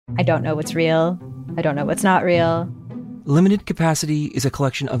I don't know what's real. I don't know what's not real. Limited Capacity is a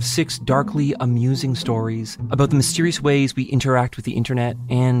collection of 6 darkly amusing stories about the mysterious ways we interact with the internet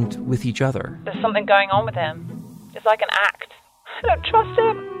and with each other. There's something going on with him. It's like an act. I don't trust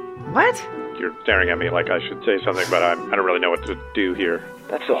him. What? You're staring at me like I should say something, but I don't really know what to do here.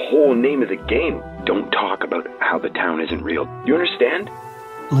 That's the whole name of the game. Don't talk about how the town isn't real. You understand?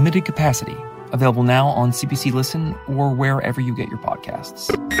 Limited Capacity. Available now on CBC Listen or wherever you get your podcasts.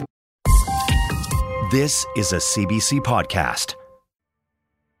 This is a CBC podcast.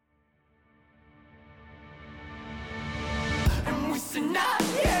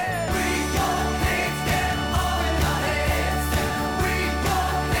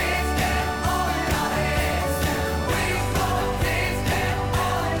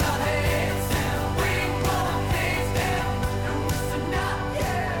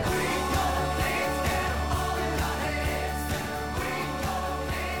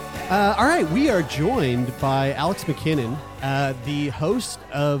 All right, we are joined by Alex McKinnon, the host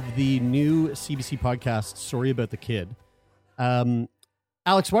of the new CBC podcast, Sorry About the Kid.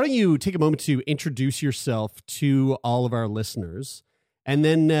 Alex, why don't you take a moment to introduce yourself to all of our listeners, and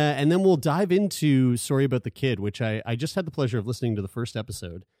then we'll dive into Sorry About the Kid, which I just had the pleasure of listening to the first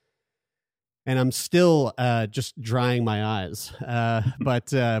episode, and I'm still just drying my eyes.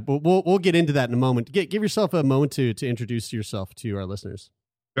 But we'll get into that in a moment. Give yourself a moment to introduce yourself to our listeners.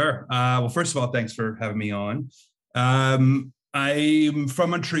 Sure. Well, first of all, thanks for having me on. I'm from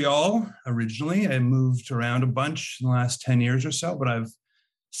Montreal originally. I moved around a bunch in the last 10 years or so, but I've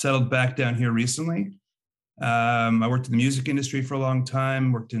settled back down here recently. I worked in the music industry for a long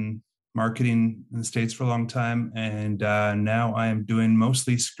time, worked in marketing in the States for a long time, and now I am doing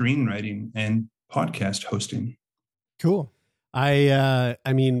mostly screenwriting and podcast hosting. Cool. I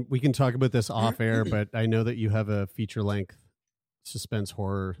mean, we can talk about this off air, but I know that you have a feature length suspense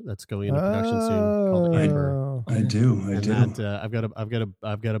horror that's going into production soon called Amber. I do. That,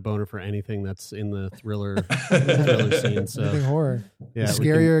 I've got a boner for anything that's in the thriller scene. So anything horror. Yeah, the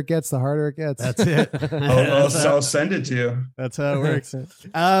scarier it gets, the harder it gets. That's it. I'll send it to you. That's how it works.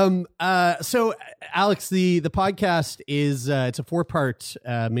 So Alex, the podcast is it's a 4-part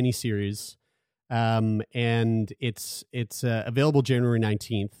miniseries. And it's available January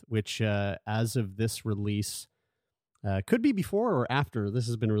 19th, which as of this release could be before or after this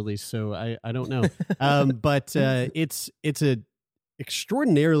has been released, so I don't know. But it's a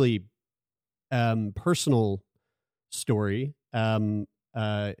extraordinarily personal story.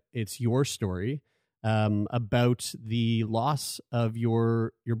 It's your story about the loss of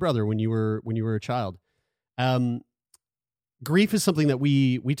your brother when you were a child. Grief is something that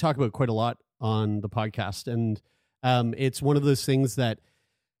we talk about quite a lot on the podcast, and it's one of those things that,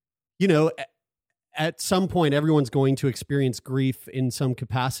 you know, at some point everyone's going to experience grief in some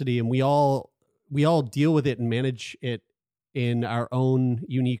capacity, and we all deal with it and manage it in our own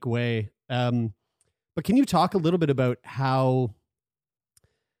unique way. But can you talk a little bit about how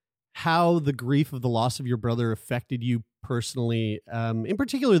the grief of the loss of your brother affected you personally, in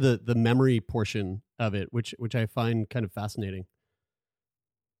particular the memory portion of it, which I find kind of fascinating?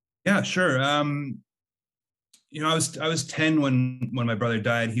 Yeah, sure. You know, I was 10 when my brother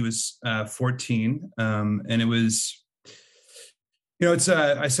died. He was 14, and it was, you know, it's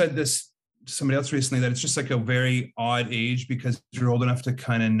I said this to somebody else recently that it's just like a very odd age because you're old enough to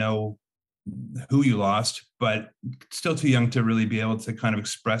kind of know who you lost, but still too young to really be able to kind of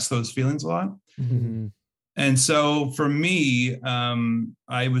express those feelings a lot. Mm-hmm. And so for me,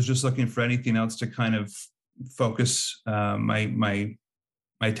 I was just looking for anything else to kind of focus my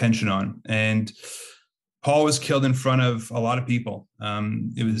attention on. And Paul was killed in front of a lot of people.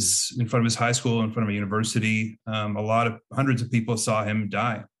 It was in front of his high school, in front of a university. Hundreds of people saw him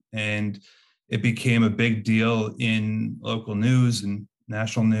die, and it became a big deal in local news and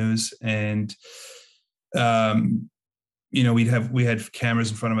national news. And you know, we had cameras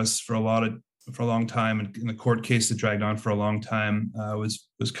in front of us for a long time, and the court case that dragged on for a long time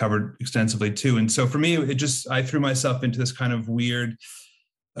was covered extensively too. And so for me, I threw myself into this kind of weird,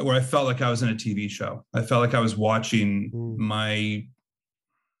 where I felt like I was in a TV show. I felt like I was watching my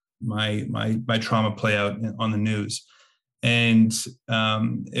trauma play out on the news. And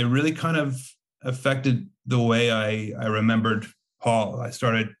it really kind of affected the way I remembered Paul. I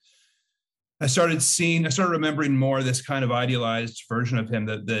started remembering more this kind of idealized version of him,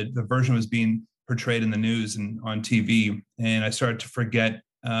 that the version was being portrayed in the news and on TV. And I started to forget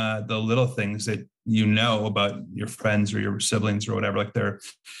the little things that you know about your friends or your siblings or whatever, like the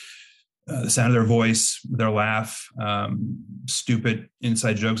sound of their voice, their laugh, stupid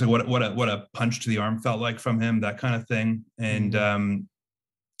inside jokes, like what a punch to the arm felt like from him, that kind of thing. And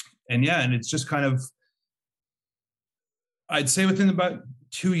and it's just kind of, I'd say within about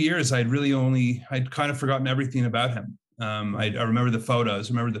 2 years, I'd kind of forgotten everything about him. I remember the photos,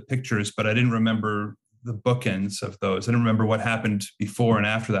 remember the pictures, but I didn't remember the bookends of those. I didn't remember what happened before and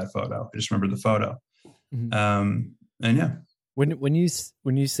after that photo. I just remember the photo. And yeah. When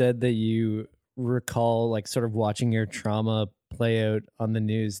you said that you recall like sort of watching your trauma play out on the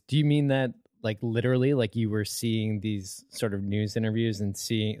news, do you mean that like literally, like you were seeing these sort of news interviews and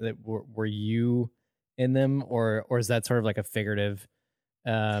seeing that were you in them, or is that sort of like a figurative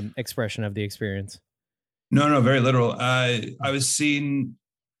expression of the experience? No, very literal. I was seeing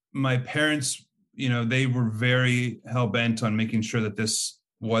my parents, they were very hell bent on making sure that this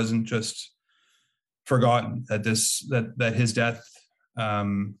wasn't just forgotten, that his death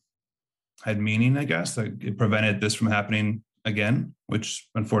had meaning, I guess, that it prevented this from happening again, which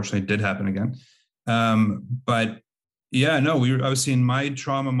unfortunately did happen again. But yeah, no, I was seeing my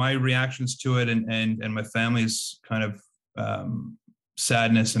trauma, my reactions to it, and my family's kind of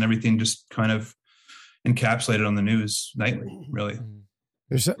sadness and everything just kind of encapsulated on the news nightly, really.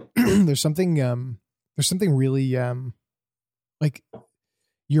 There's something really like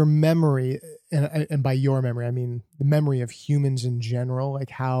your memory, and by your memory, I mean the memory of humans in general, like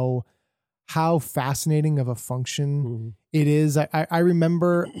how fascinating of a function it is. I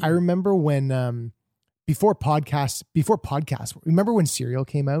remember when before podcasts, remember when Serial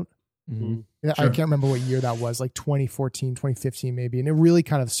came out? Mm-hmm. I can't remember what year that was, like 2014, 2015 maybe. And it really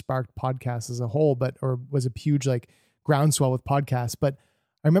kind of sparked podcasts as a whole, or was a huge like groundswell with podcasts. But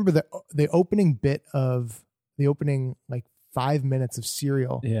I remember the opening like 5 minutes of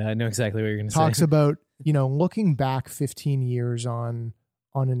Serial. Yeah, I know exactly what you're going to say. Talks about, looking back 15 years on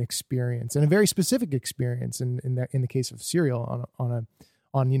an experience, and a very specific experience in the case of Serial on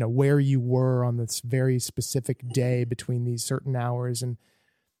where you were on this very specific day between these certain hours, and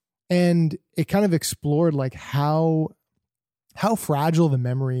it kind of explored like how fragile the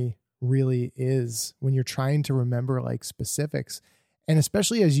memory really is when you're trying to remember like specifics. And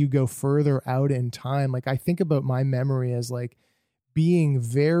especially as you go further out in time, like I think about my memory as like being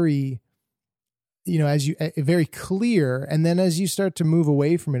very, very clear. And then as you start to move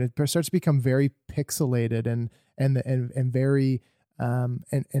away from it, it starts to become very pixelated and very,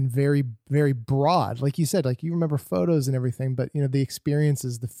 and very, very broad. Like you said, like you remember photos and everything, but the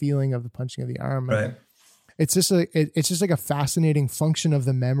experiences, the feeling of the punching of the arm, right? It's just like a fascinating function of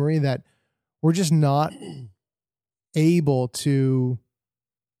the memory that we're just not able to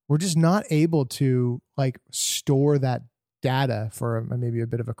like store that data, for maybe a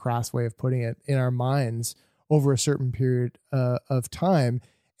bit of a crass way of putting it, in our minds over a certain period of time.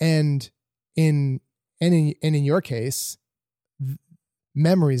 And in your case,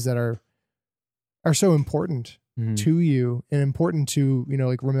 memories that are so important to you, and important to,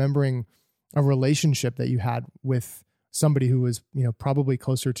 like remembering a relationship that you had with somebody who was, probably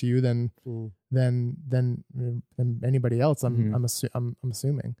closer to you than anybody else. I'm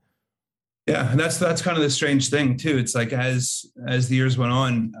assuming. Yeah, and that's kind of the strange thing too. It's like as the years went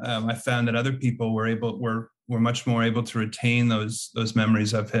on, I found that other people were much more able to retain those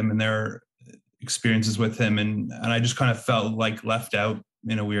memories of him and their experiences with him, and I just kind of felt like left out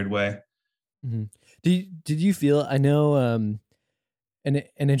in a weird way. Mm-hmm. Did you feel? I know an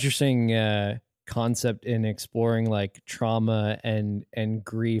interesting concept in exploring like trauma and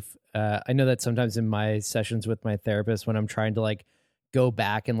grief. I know that sometimes in my sessions with my therapist, when I'm trying to like go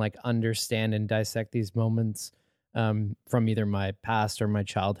back and like understand and dissect these moments from either my past or my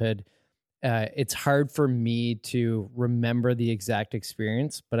childhood, it's hard for me to remember the exact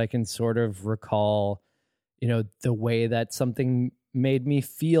experience, but I can sort of recall, the way that something made me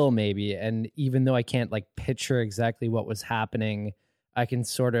feel maybe. And even though I can't like picture exactly what was happening, I can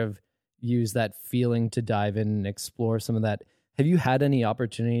sort of use that feeling to dive in and explore some of that. Have you had any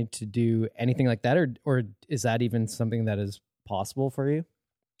opportunity to do anything like that, or is that even something that is possible for you?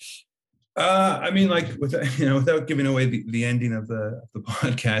 I mean, like without giving away the ending of the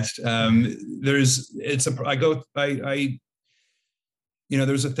podcast, there was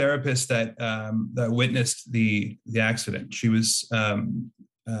a therapist that witnessed the accident. She was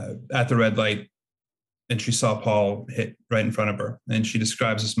at the red light, and she saw Paul hit right in front of her. And she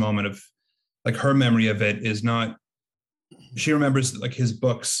describes this moment of like her memory of it is not. She remembers like his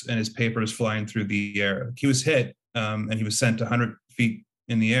books and his papers flying through the air. He was hit, and he was sent 100 feet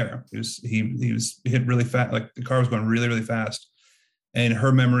in the air. He was hit really fast. Like the car was going really, really fast. And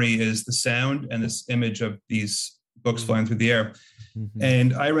her memory is the sound and this image of these books flying through the air. Mm-hmm.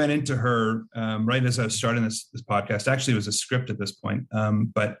 And I ran into her right as I was starting this podcast. Actually, it was a script at this point,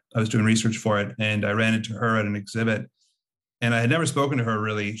 but I was doing research for it, and I ran into her at an exhibit. and I had never spoken to her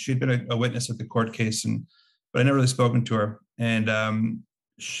really. She'd been a witness at the court case, but I never really spoken to her. And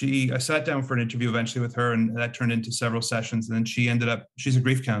I sat down for an interview eventually with her, and that turned into several sessions. And then she's a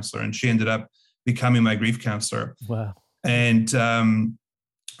grief counselor, and she ended up becoming my grief counselor. Wow. And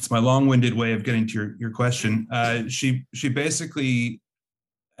it's my long-winded way of getting to your question. She basically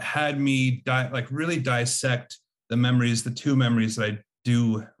had me really dissect the two memories that I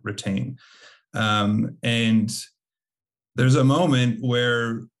do retain. And there's a moment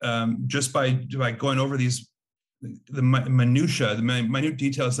where just by going over the minute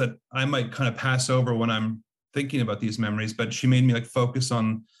details that I might kind of pass over when I'm thinking about these memories, but she made me focus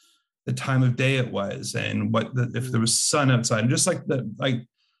on the time of day it was and if there was sun outside, and just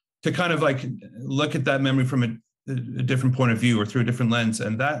to kind of look at that memory from a different point of view or through a different lens.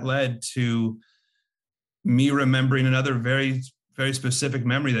 And that led to me remembering another very, very specific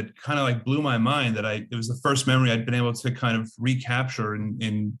memory that kind of blew my mind, it was the first memory I'd been able to kind of recapture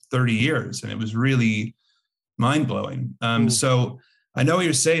in 30 years. And it was really mind-blowing. So I know what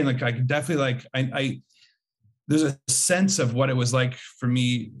you're saying. I could definitely there's a sense of what it was like for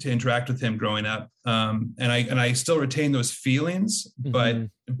me to interact with him growing up. And I still retain those feelings,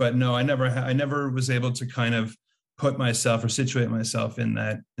 but no, I never was able to kind of put myself or situate myself in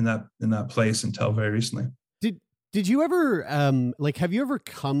that place until very recently. Did you ever have you ever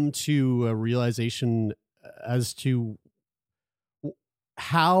come to a realization as to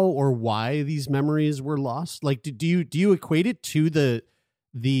how or why these memories were lost? Do you equate it to the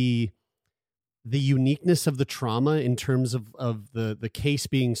uniqueness of the trauma in terms of the case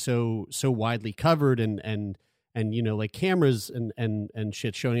being so widely covered and cameras and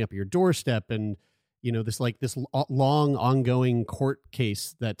shit showing up at your doorstep, and this long ongoing court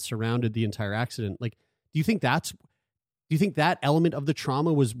case that surrounded the entire accident? Do you think that element of the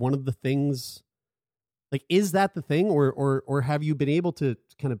trauma was one of the things? Is that the thing, or have you been able to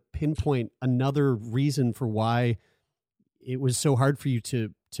kind of pinpoint another reason for why it was so hard for you to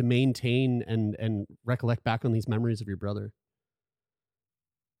maintain and recollect back on these memories of your brother?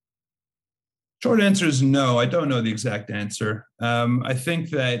 Short answer is no. I don't know the exact answer. I think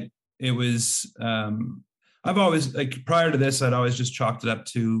that it was, I've always, prior to this, I'd always just chalked it up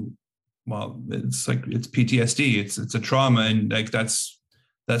to, well, it's PTSD. It's a trauma. And that's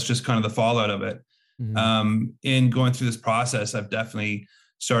just kind of the fallout of it. Mm-hmm. In going through this process, I've definitely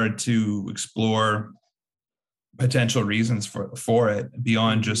started to explore potential reasons for it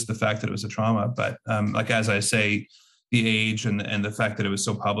beyond just the fact that it was a trauma. But as I say, the age and the fact that it was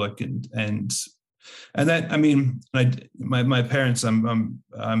so public and that, I mean, my parents, I'm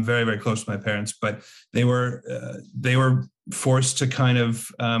very, very close to my parents, but they were forced to kind of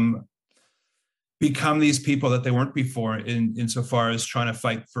become these people that they weren't before insofar as trying to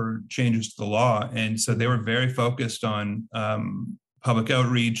fight for changes to the law. And so they were very focused on public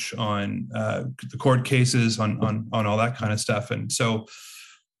outreach, on the court cases, on all that kind of stuff. And so,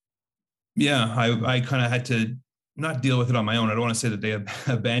 yeah, I kind of had to not deal with it on my own. I don't want to say that they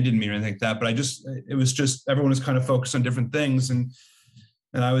abandoned me or anything like that, but it was just, everyone was kind of focused on different things. And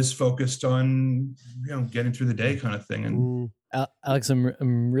I was focused on, getting through the day kind of thing. And Alex,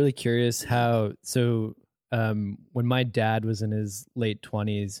 I'm really curious when my dad was in his late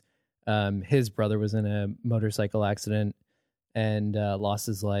 20s, his brother was in a motorcycle accident and lost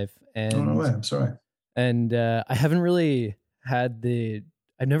his life. And oh, no way. I'm sorry. And I haven't really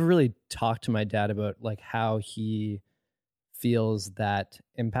I've never really talked to my dad about how he feels that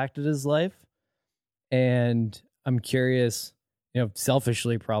impacted his life. And I'm curious,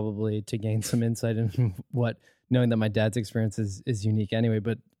 selfishly probably, to gain some insight into knowing that my dad's experience is unique anyway,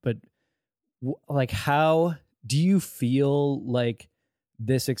 but how do you feel like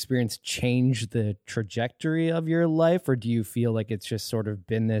this experience changed the trajectory of your life? Or do you feel like it's just sort of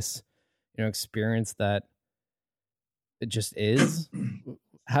been this, experience that it just is?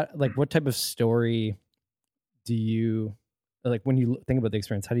 How, what type of story do you, when you think about the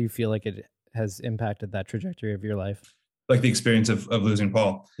experience, how do you feel like it has impacted that trajectory of your life? Like the experience of losing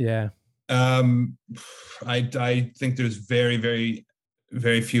Paul. Yeah. I think there's very, very,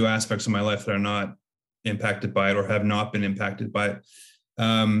 very few aspects of my life that are not impacted by it or have not been impacted by it.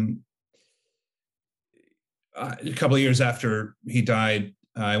 A couple of years after he died,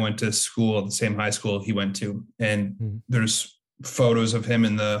 I went to school at the same high school he went to, and there's photos of him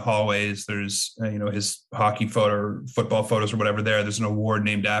in the hallways. There's, his hockey photo, football photos or whatever there. There's an award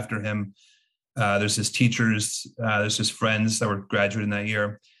named after him. There's his teachers, there's his friends that were graduating that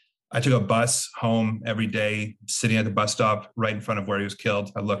year. I took a bus home every day, sitting at the bus stop right in front of where he was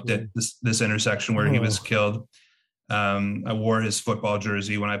killed. I looked at this intersection where he was killed. I wore his football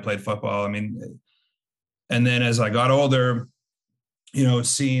jersey when I played football. I mean, and then as I got older, you know,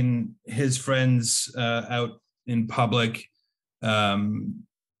 seeing his friends out in public,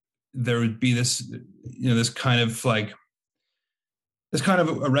 there would be this, you know, this kind of a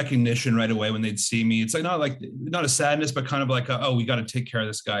recognition right away when they'd see me. It's not a sadness, but kind of like oh, we got to take care of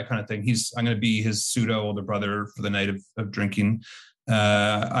this guy kind of thing. I'm going to be his pseudo older brother for the night of drinking.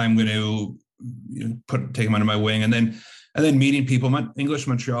 I'm going to take him under my wing, and then meeting people. English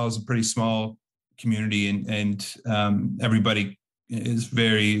Montreal is a pretty small community, and everybody is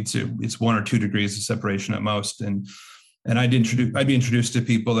it's 1 or 2 degrees of separation at most. And I'd be introduced to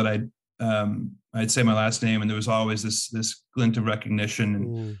people that I'd say my last name, and there was always this glint of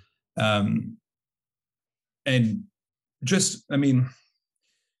recognition, and just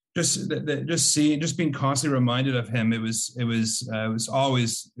being constantly reminded of him. It was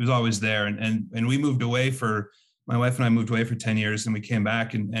always there. And we moved away my wife and I moved away for 10 years, and we came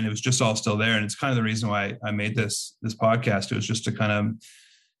back, and it was just all still there. And it's kind of the reason why I made this podcast. It was just to kind of,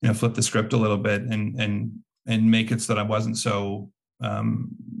 you know, flip the script a little bit and make it so that I wasn't so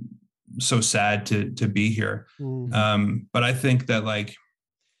sad to be here. But I think that, like,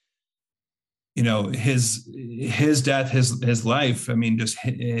 you know, his death, his life, I mean, just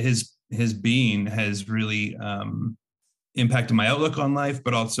his being has really impacted my outlook on life,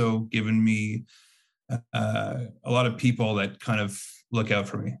 but also given me a lot of people that kind of look out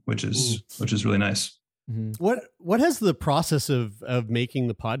for me, which is really nice. What has the process of making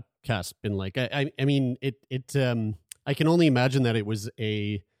the podcast been like? I mean, I can only imagine that it was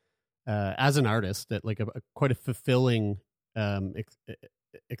as an artist, that like quite a fulfilling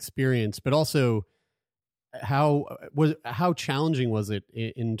experience, but also how challenging was it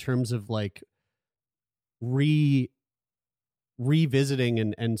in terms of like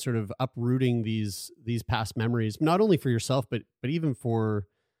revisiting and sort of uprooting these past memories, not only for yourself, but even for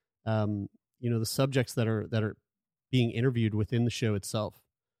you know, the subjects that are being interviewed within the show itself?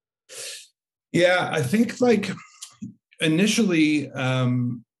 Yeah, I think like initially,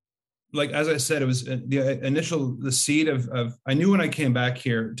 like, as I said, it was the seed of I knew when I came back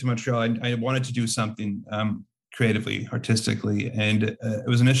here to Montreal, I wanted to do something creatively, artistically. And it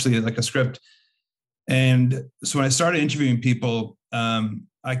was initially like a script. And so when I started interviewing people,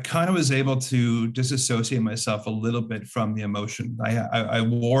 I kind of was able to disassociate myself a little bit from the emotion. I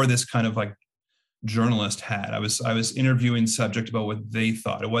wore this kind of like journalist hat. I was interviewing subject about what they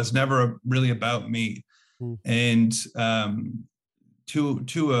thought. It was never really about me. And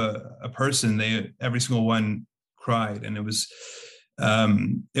to a person, every single one cried, and it was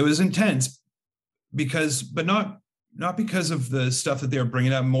intense but not because of the stuff that they were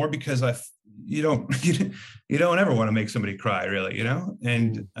bringing up, more because you don't ever want to make somebody cry, really, you know?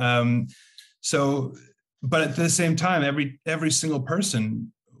 And so, but at the same time, every single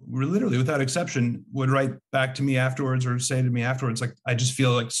person, literally without exception, would write back to me afterwards or say to me afterwards, like, I just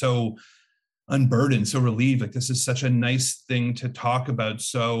feel like so unburdened, so relieved. Like, this is such a nice thing to talk about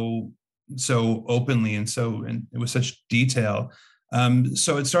so openly and with such detail.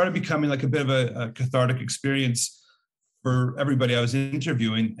 So it started becoming like a bit of a cathartic experience for everybody I was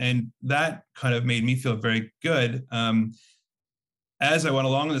interviewing. And that kind of made me feel very good. As I went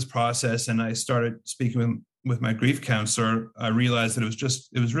along in this process and I started speaking with my grief counselor, I realized that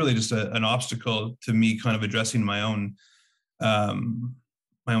it was really just an obstacle to me kind of addressing my own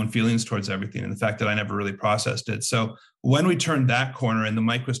feelings towards everything, and the fact that I never really processed it. So when we turned that corner and the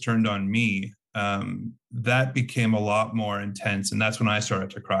mic was turned on me, that became a lot more intense. And that's when I started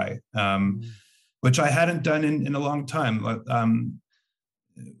to cry, which I hadn't done in a long time.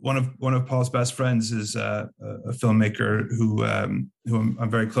 One of Paul's best friends is a filmmaker who I'm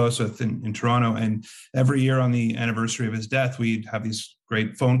very close with in Toronto. And every year on the anniversary of his death, we'd have these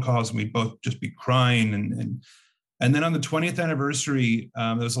great phone calls, and we'd both just be crying. And then on the 20th anniversary,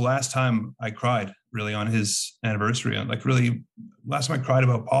 that was the last time I cried really on his anniversary. Like, really, last time I cried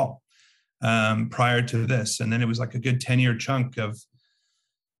about Paul prior to this. And then it was like a good 10-year chunk of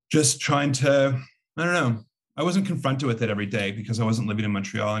just trying to, I don't know, I wasn't confronted with it every day because I wasn't living in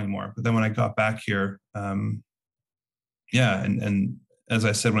Montreal anymore. But then when I got back here, and as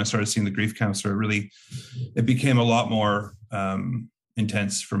I said, when I started seeing the grief counselor, it became a lot more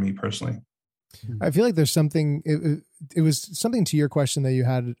intense for me personally. I feel like there's something, it was something to your question that you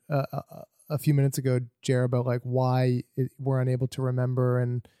had a few minutes ago, Jer, about like why we're unable to remember.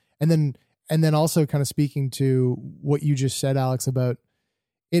 And then also kind of speaking to what you just said, Alex, about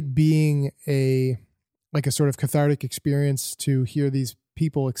it being a sort of cathartic experience to hear these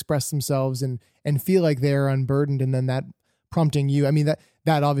people express themselves and feel like they're unburdened. And then that prompting you, I mean,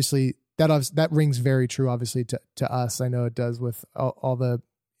 that obviously rings very true, obviously to us. I know it does with all the,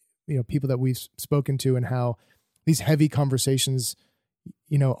 people that we've spoken to, and how these heavy conversations,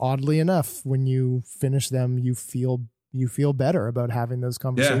 oddly enough, when you finish them, you feel better about having those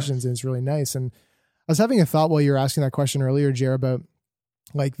conversations. And it's really nice. And I was having a thought while you were asking that question earlier, Jer, about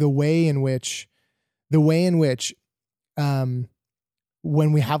like the way in which when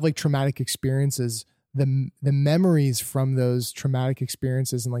we have like traumatic experiences, the memories from those traumatic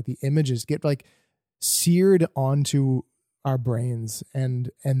experiences and like the images get like seared onto our brains,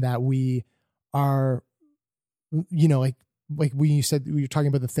 and that we are, like when you said, we were talking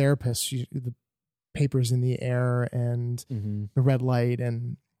about the therapist, the papers in the air and the red light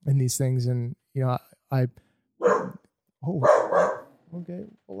and these things. And, okay,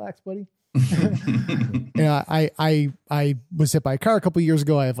 relax, buddy. I was hit by a car a couple of years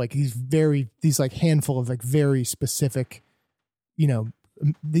ago. I have like these like handful of like very specific,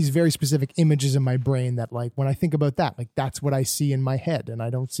 these very specific images in my brain that like, when I think about that, like that's what I see in my head, and I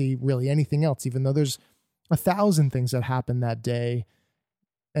don't see really anything else, even though there's 1,000 things that happened that day.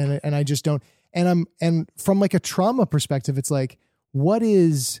 And I just don't, and from like a trauma perspective, it's like,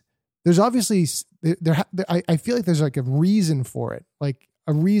 there's obviously I feel like there's like a reason for it, like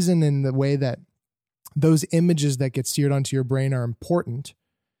a reason in the way that those images that get seared onto your brain are important,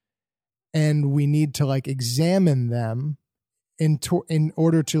 and we need to like examine them in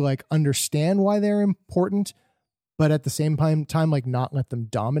order to like understand why they're important, but at the same time like not let them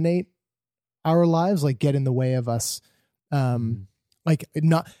dominate our lives, like get in the way of us, like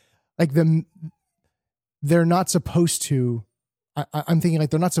not like them. They're not supposed to. I'm thinking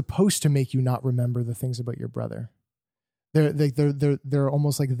like they're not supposed to make you not remember the things about your brother. They're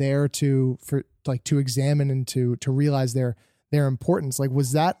almost like there to examine and to realize their importance. Like,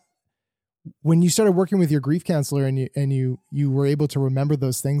 was that when you started working with your grief counselor and you were able to remember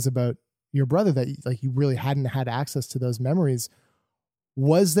those things about your brother that like you really hadn't had access to those memories?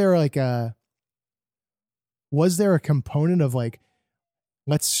 Was there a component of like,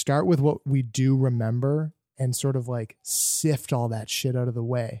 let's start with what we do remember and sort of like sift all that shit out of the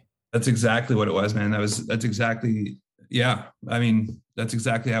way? That's exactly what it was, man. That's exactly, yeah. I mean, that's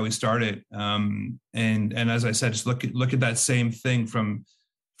exactly how we started. And as I said, just look at that same thing from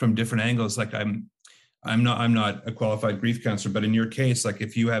different angles. Like I'm not a qualified grief counselor, but in your case, like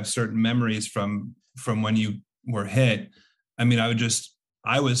if you have certain memories from when you were hit, I mean, I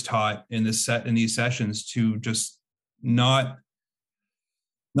was taught in these sessions to just not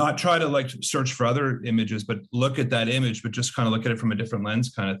try to like search for other images, but look at that image, but just kind of look at it from a different lens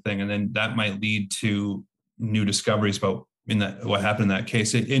kind of thing. And then that might lead to new discoveries about what happened in that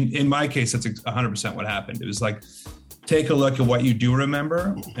case. In my case, that's 100% what happened. It was like, take a look at what you do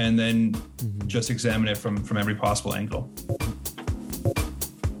remember and then just examine it from every possible angle.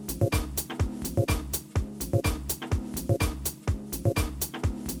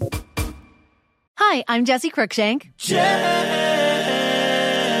 Hi, I'm Jessie Cruikshank. Jessie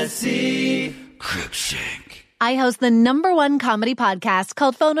Cruikshank. I host the #1 comedy podcast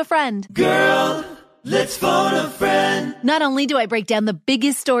called Phone a Friend. Girl, let's phone a friend. Not only do I break down the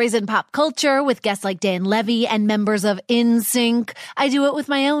biggest stories in pop culture with guests like Dan Levy and members of NSYNC, I do it with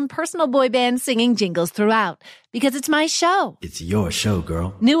my own personal boy band singing jingles throughout. Because it's my show. It's your show,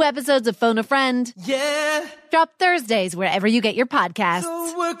 girl. New episodes of Phone a Friend. Yeah. Drop Thursdays wherever you get your podcasts.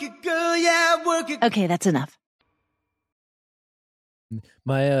 So work it, girl. Yeah, work it. Okay, that's enough.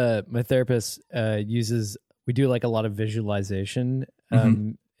 My therapist uses, we do like a lot of visualization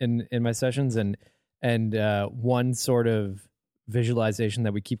in my sessions, and one sort of visualization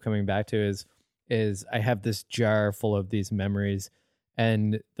that we keep coming back to is I have this jar full of these memories,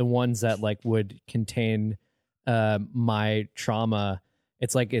 and the ones that like would contain my trauma,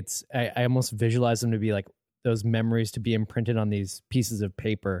 it's like I almost visualize them to be like those memories to be imprinted on these pieces of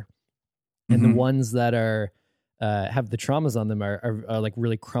paper, and the ones that are have the traumas on them are like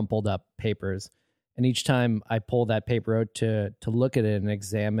really crumpled up papers. And each time I pull that paper out to look at it and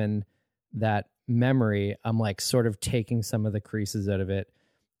examine that memory, I'm like sort of taking some of the creases out of it.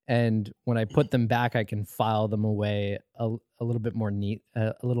 And when I put them back, I can file them away a little bit more neat,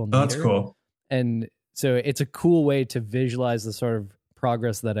 a little neater. That's cool. And so it's a cool way to visualize the sort of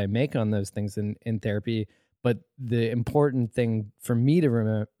progress that I make on those things in therapy. But the important thing for me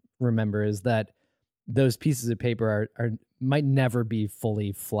to remember is that those pieces of paper might never be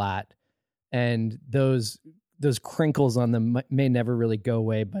fully flat, and those crinkles on them may never really go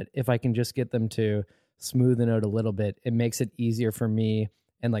away. But if I can just get them to smoothen out a little bit, it makes it easier for me.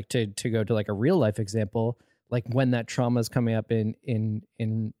 And like to go to like a real life example, like when that trauma is coming up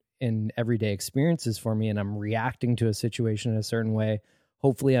in everyday experiences for me, and I'm reacting to a situation in a certain way,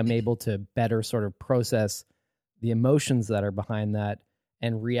 hopefully I'm able to better sort of process the emotions that are behind that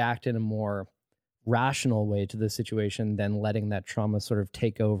and react in a more rational way to the situation than letting that trauma sort of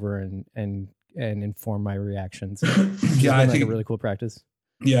take over and inform my reactions. Yeah, I like think a really cool practice.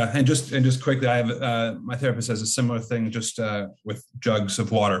 Yeah, and just quickly, I have my therapist has a similar thing, just with jugs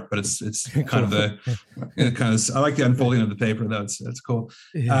of water, but it's kind of I like the unfolding of the paper. That's cool.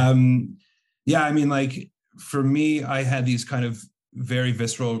 Yeah. Yeah, I mean, like for me, I had these kind of very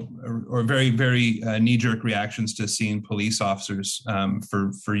visceral or very very knee-jerk reactions to seeing police officers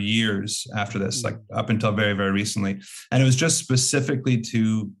for years after this, like up until very very recently, and it was just specifically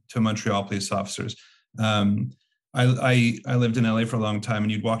to Montreal police officers. I lived in LA for a long time,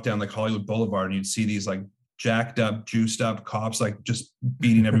 and you'd walk down like Hollywood Boulevard and you'd see these like jacked up, juiced up cops like just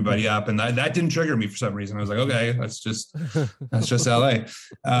beating everybody up, and that didn't trigger me for some reason. I was like, okay, that's just LA.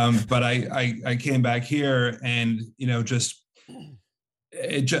 But I came back here, and I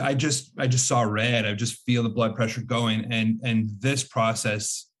just saw red. I just feel the blood pressure going, and this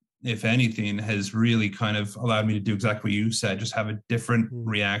process, if anything, has really kind of allowed me to do exactly what you said, just have a different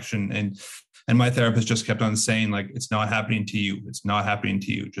reaction. And my therapist just kept on saying, like, it's not happening to you. It's not happening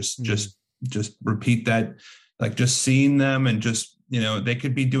to you. Just repeat that, like just seeing them, and just, they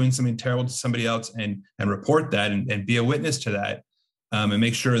could be doing something terrible to somebody else, and report that and be a witness to that. And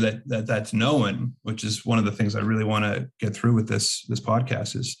make sure that's known, which is one of the things I really want to get through with this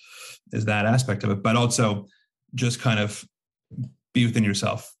podcast is that aspect of it, but also just kind of be within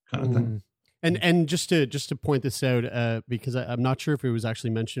yourself kind of thing. And just to point this out, because I'm not sure if it was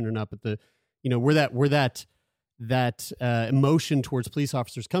actually mentioned or not, but where that emotion towards police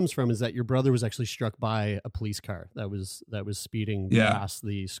officers comes from is that your brother was actually struck by a police car that was speeding past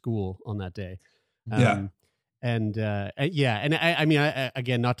the school on that day. And I mean,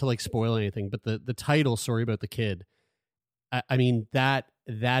 again, not to like spoil anything, but the title, Sorry About the Kid, I mean, that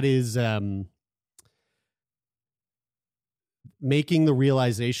is making the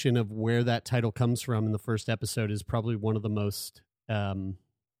realization of where that title comes from in the first episode is probably one of the most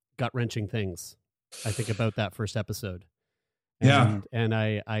gut-wrenching things I think about that first episode. And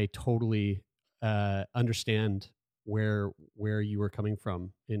I totally understand where you were coming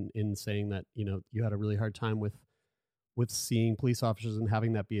from in saying that, you had a really hard time with seeing police officers and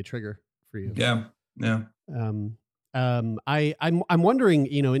having that be a trigger for you. I'm wondering,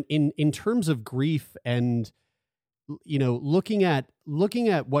 in terms of grief and, looking at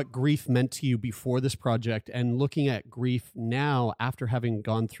what grief meant to you before this project and looking at grief now after having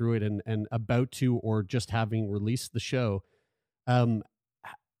gone through it and about to, or just having released the show.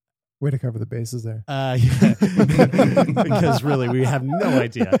 Way to cover the bases there. Because really, we have no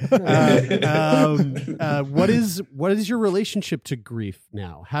idea. What is your relationship to grief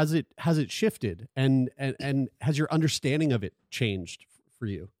now? Has it shifted, and has your understanding of it changed for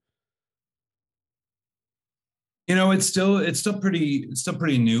you? It's still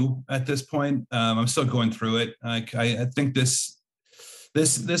pretty new at this point. I'm still going through it. I think this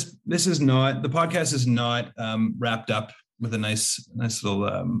is not, the podcast is not wrapped up with a nice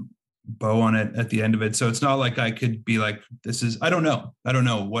little bow on it at the end of it. So it's not like I could be like, I don't know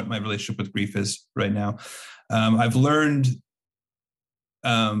what my relationship with grief is right now. I've learned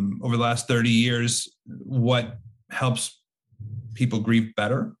over the last 30 years what helps people grieve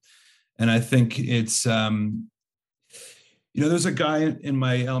better. And I think it's, there's a guy in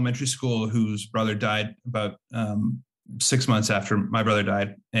my elementary school whose brother died about 6 months after my brother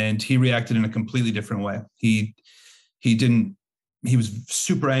died, and he reacted in a completely different way. He was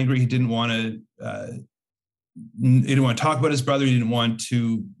super angry. He didn't want to talk about his brother. He didn't want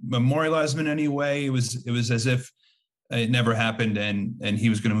to memorialize him in any way. It was as if it never happened, and he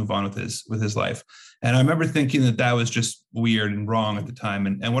was going to move on with his life. And I remember thinking that was just weird and wrong at the time.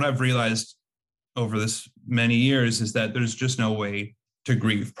 And what I've realized over this many years is that there's just no way to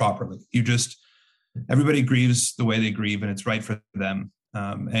grieve properly. Everybody grieves the way they grieve, and it's right for them.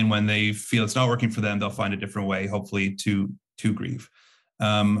 And when they feel it's not working for them, they'll find a different way, hopefully, to grieve.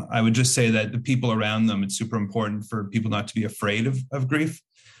 I would just say that the people around them, it's super important for people not to be afraid of grief.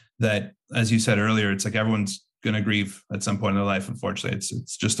 That, as you said earlier, it's like everyone's going to grieve at some point in their life. Unfortunately,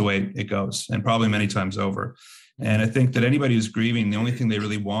 it's just the way it goes, and probably many times over. And I think that anybody who's grieving, the only thing they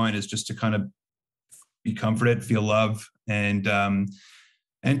really want is just to kind of be comforted, feel love, and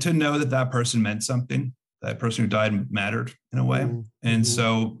to know that person meant something. That person who died mattered in a way. Mm-hmm. And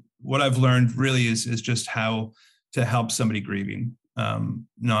so what I've learned really is just how to help somebody grieving,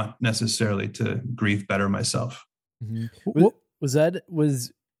 not necessarily to grieve better myself. Mm-hmm.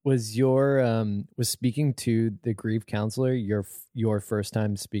 Was speaking to the grief counselor your first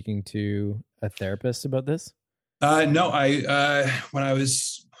time speaking to a therapist about this? No, when I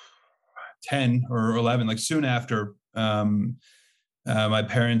was 10 or 11, like soon after my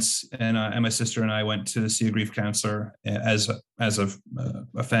parents and my sister and I went to see a grief counselor as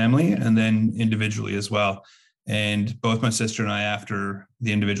a family, and then individually as well. And both my sister and I, after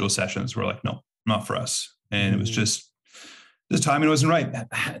the individual sessions, were like, no, not for us. And it was just, the timing wasn't right.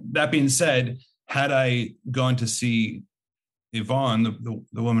 That being said, had I gone to see Yvonne,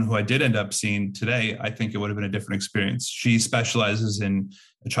 the woman who I did end up seeing today, I think it would have been a different experience. She specializes in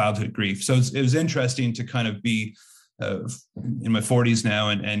childhood grief. So it was interesting to kind of be in my 40s now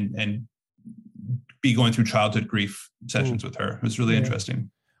and be going through childhood grief sessions with her. It was really interesting.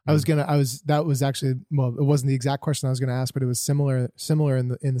 That was actually, well, it wasn't the exact question I was going to ask, but it was similar in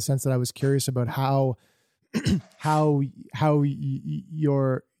the sense that I was curious about how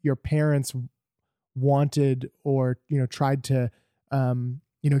your parents wanted or, tried to,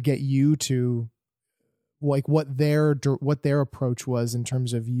 get you to, like, what their approach was in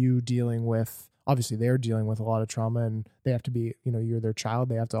terms of you dealing with, obviously they're dealing with a lot of trauma, and they have to be, you're their child.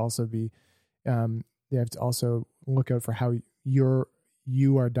 They have to also be, they have to also look out for how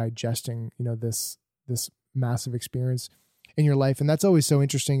you are digesting, this massive experience in your life. And that's always so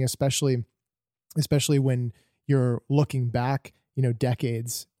interesting, especially when you're looking back,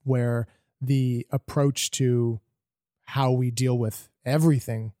 decades, where the approach to how we deal with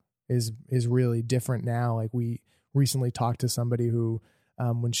everything is really different now. Like, we recently talked to somebody who,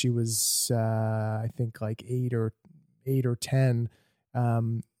 when she was, I think like 8 or 10,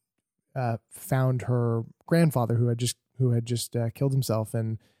 found her grandfather who had just killed himself,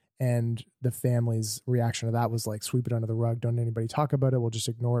 and the family's reaction to that was like, sweep it under the rug. Don't anybody talk about it. We'll just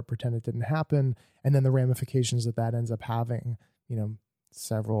ignore it, pretend it didn't happen. And then the ramifications that ends up having,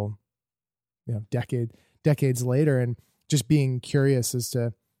 several, decades later, and just being curious as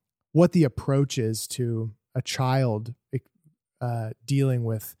to what the approach is to a child, dealing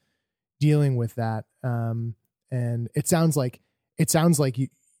with that. And it sounds like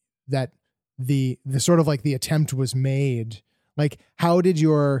that the sort of like the attempt was made. Like, how did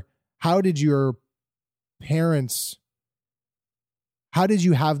you have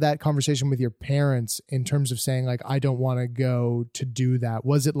that conversation with your parents in terms of saying, like, I don't want to go to do that?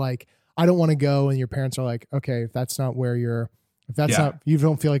 Was it like, I don't want to go, and your parents are like, okay, if that's not not, you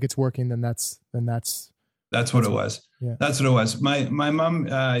don't feel like it's working, then that's what it was. Yeah. That's what it was. My mom,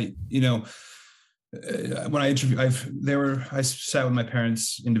 when I interviewed, I sat with my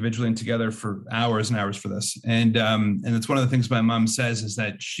parents individually and together for hours and hours for this. And it's one of the things my mom says is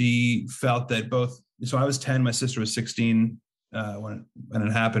that she felt that so I was 10, my sister was 16, when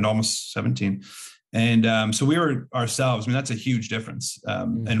it happened, almost 17. And so we were ourselves. I mean, that's a huge difference.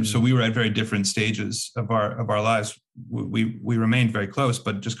 And so we were at very different stages of our lives. We remained very close,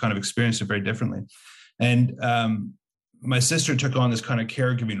 but just kind of experienced it very differently. And my sister took on this kind of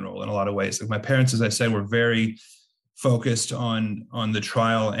caregiving role in a lot of ways. Like, my parents, as I said, were very focused on the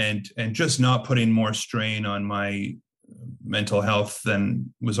trial and just not putting more strain on my mental health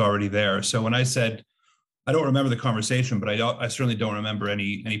than was already there. So when I said, I don't remember the conversation, but I certainly don't remember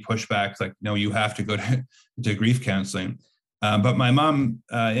any pushback, like, no, you have to go to grief counseling. But my mom,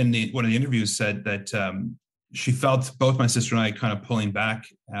 in one of the interviews, said that she felt both my sister and I kind of pulling back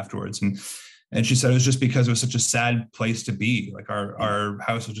afterwards. And she said it was just because it was such a sad place to be. Like, our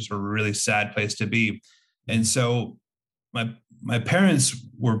house was just a really sad place to be. And so my parents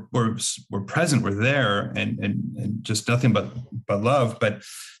were present, were there, and just nothing but love. But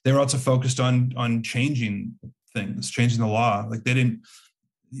they were also focused on changing things, changing the law. Like, they didn't.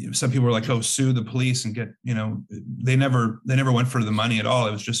 Some people were like, "Oh, sue the police and get." They never went for the money at all.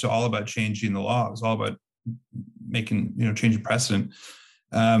 It was just all about changing the law. It was all about changing precedent.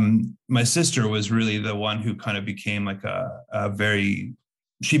 My sister was really the one who kind of became like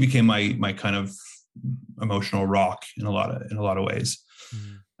she became my kind of emotional rock in a lot of ways.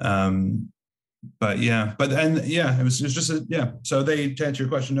 But it was just so to answer your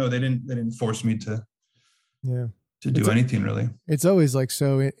question, no, they didn't force me to do anything really. It's always like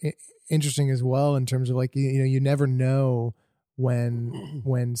so interesting as well, in terms of like, you never know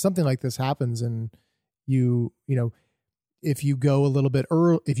when something like this happens, and if you go a little bit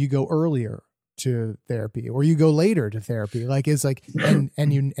if you go earlier to therapy or you go later to therapy, like, it's like,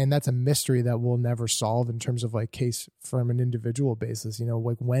 and that's a mystery that we'll never solve in terms of like case from an individual basis,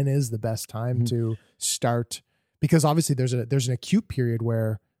 like, when is the best time to start? Because obviously there's an acute period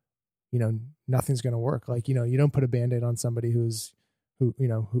where, nothing's going to work. Like, you don't put a Band-Aid on somebody who's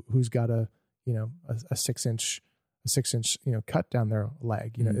got a 6-inch cut down their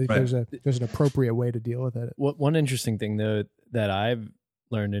leg. Right. There's an appropriate way to deal with it. One interesting thing though that I've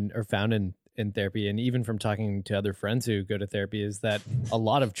learned or found in in therapy, and even from talking to other friends who go to therapy, is that a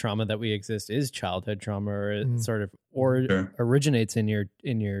lot of trauma that we exist is childhood trauma, or Sure. originates in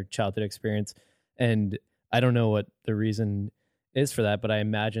your childhood experience. And I don't know what the reason is for that, but I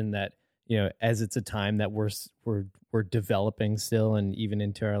imagine that, as it's a time that we're developing still, and even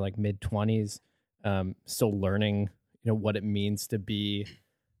into our like mid-20s, still learning, what it means to be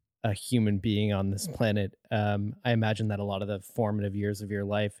a human being on this planet. I imagine that a lot of the formative years of your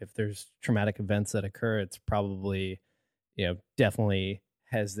life, if there's traumatic events that occur, it's probably, definitely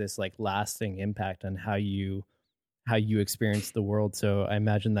has this like lasting impact on how you experience the world. So I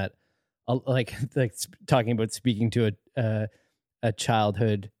imagine that, like talking about speaking to a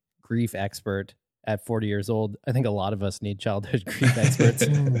childhood grief expert at 40 years old, I think a lot of us need childhood grief experts,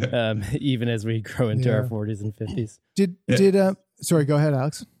 even as we grow into our 40s and 50s. Sorry, go ahead,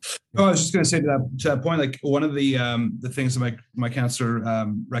 Alex. Oh, I was just going to say to that point, like one of the things that my counselor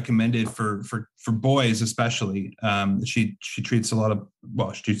recommended for boys, especially, she treats a lot of,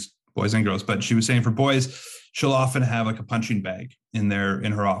 she treats boys and girls, but she was saying for boys, she'll often have like a punching bag in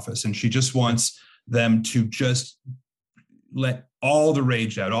her office, and she just wants them to just let all the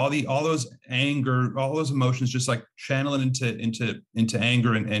rage out, all those anger, all those emotions, just like channel it into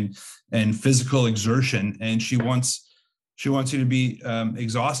anger and physical exertion. And she wants you to be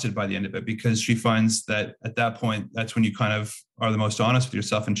exhausted by the end of it, because she finds that at that point, that's when you kind of are the most honest with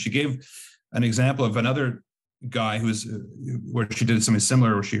yourself. And she gave an example of another guy where she did something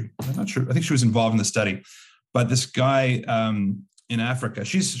similar, I'm not sure, I think she was involved in the study, but this guy in Africa,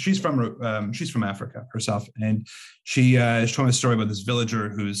 she's from Africa herself, and she told me a story about this villager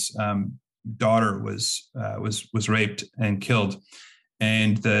whose daughter was raped and killed,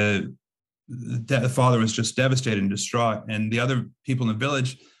 and the father was just devastated and distraught, and the other people in the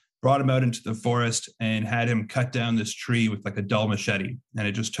village brought him out into the forest and had him cut down this tree with like a dull machete, and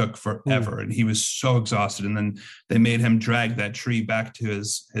it just took forever. And he was so exhausted, and then they made him drag that tree back to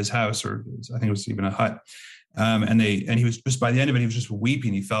his house, or I think it was even a hut. And he was just, by the end of it, he was just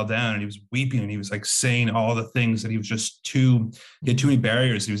weeping. He fell down and he was weeping, and he was like saying all the things that he was just he had too many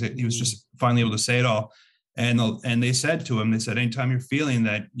barriers. He was just finally able to say it all. And they said to him, anytime you're feeling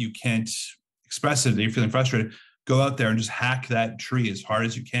that you can't express it, that you're feeling frustrated, go out there and just hack that tree as hard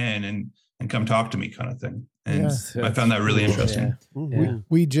as you can and come talk to me, kind of thing. And I found that really interesting. Yeah.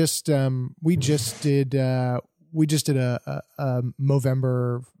 We just did a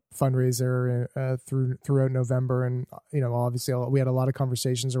Movember fundraiser throughout November, and obviously we had a lot of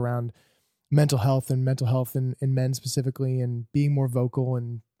conversations around mental health in men specifically, and being more vocal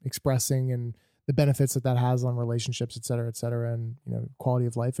and expressing, and the benefits that has on relationships, et cetera, and quality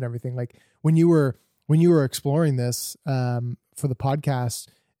of life and everything. Like when you were exploring this for the podcast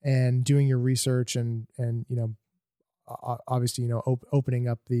and doing your research, and obviously opening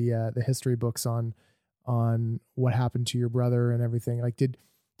up the history books on what happened to your brother and everything, like did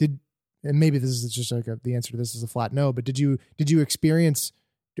and maybe this is just like the answer to this is a flat no, but did you experience,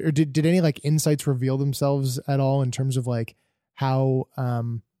 or did any like insights reveal themselves at all in terms of like how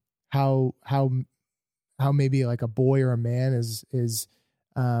maybe like a boy or a man is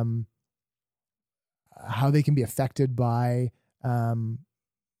how they can be affected by not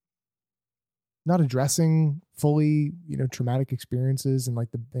addressing fully traumatic experiences, and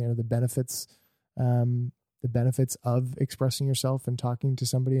like the benefits of expressing yourself and talking to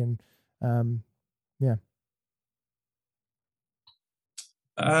somebody, and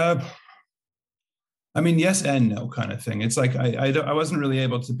I mean, yes and no kind of thing. It's like I wasn't really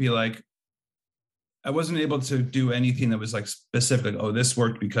able to be like, I wasn't able to do anything that was like specific, like, oh, this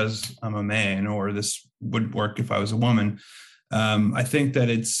worked because I'm a man, or this would work if I was a woman. I think that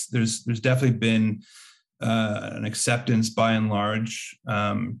there's definitely been an acceptance by and large,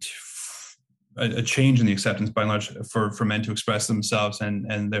 a change in the acceptance by and large for men to express themselves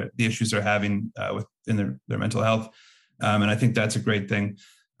and the issues they're having within their mental health. And I think that's a great thing.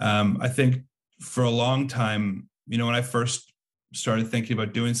 I think for a long time, when I first started thinking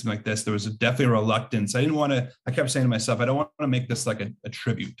about doing something like this, there was definitely a reluctance. I kept saying to myself, I don't want to make this like a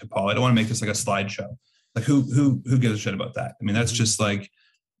tribute to Paul. I don't want to make this like a slideshow. Like who gives a shit about that? I mean, that's just like,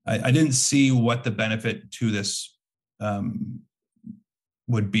 I didn't see what the benefit to this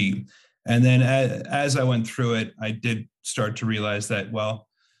would be. And then as I went through it, I did start to realize that, well,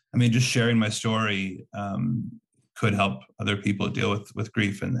 I mean, just sharing my story could help other people deal with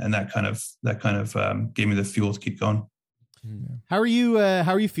grief, and that kind of gave me the fuel to keep going. How are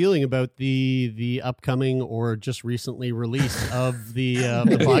you feeling about the upcoming or just recently release of the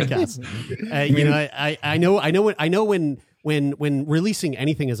podcast? I know when releasing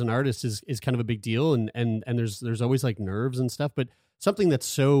anything as an artist is kind of a big deal, and there's always like nerves and stuff, but something that's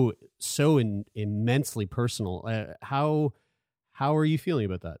so immensely personal. How are you feeling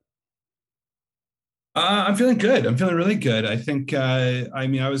about that? I'm feeling good. I'm feeling really good. I think, I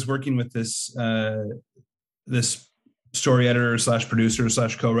was working with this story editor / producer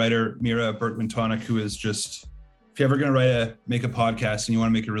 / co-writer, Mira Bertman-Tonic, who is just, if you're ever going to make a podcast and you want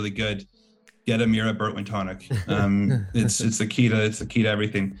to make it really good, get a Mira Bertman-Tonic. It's the key to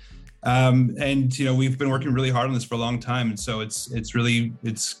everything. And we've been working really hard on this for a long time, and so it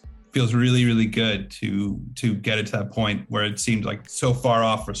feels really, really good to get it to that point where it seemed like so far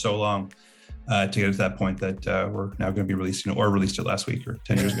off for so long. To get it to that point that we're now going to be releasing, or released it last week or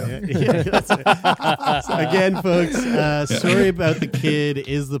 10 years ago. So again, folks, Sorry About the Kid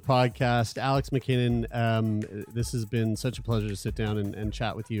is the podcast. Alex McKinnon, this has been such a pleasure to sit down and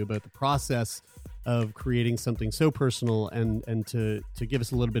chat with you about the process of creating something so personal, and to give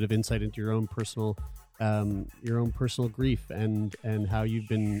us a little bit of insight into your own personal grief and how you've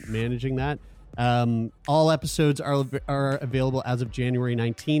been managing that. All episodes are available as of January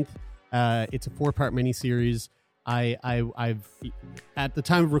 19th. It's a 4-part miniseries. I've at the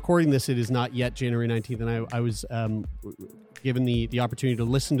time of recording this, it is not yet January 19th, and I was given the opportunity to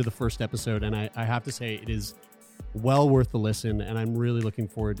listen to the first episode, and I have to say it is well worth the listen, and I'm really looking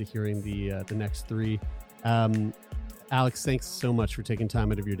forward to hearing the next 3. Alex, thanks so much for taking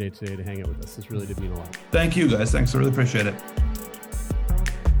time out of your day today to hang out with us. This really did mean a lot. Thank you, guys. Thanks. I really appreciate it.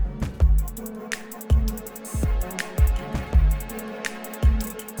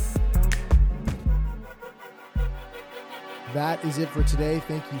 That is it for today.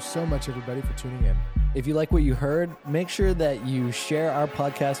 Thank you so much, everybody, for tuning in. If you like what you heard, make sure that you share our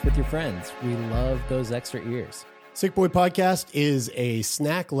podcast with your friends. We love those extra ears. Sick Boy Podcast is a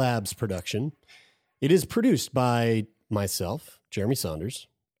Snack Labs production. It is produced by myself, Jeremy Saunders,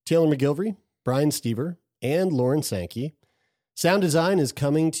 Taylor McGilvery, Brian Stever, and Lauren Sankey. Sound design is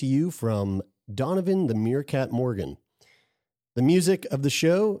coming to you from Donovan the Meerkat Morgan. The music of the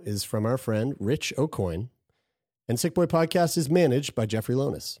show is from our friend Rich O'Coin. And Sick Boy Podcast is managed by Jeffrey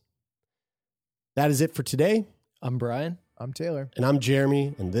Lonis. That is it for today. I'm Brian. I'm Taylor. And I'm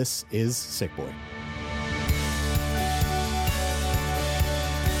Jeremy, and this is Sick Boy.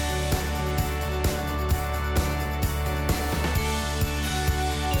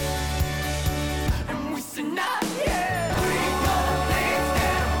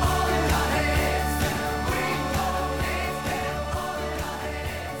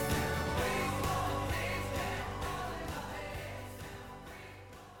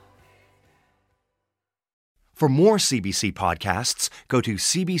 For more CBC podcasts, go to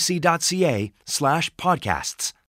cbc.ca/podcasts.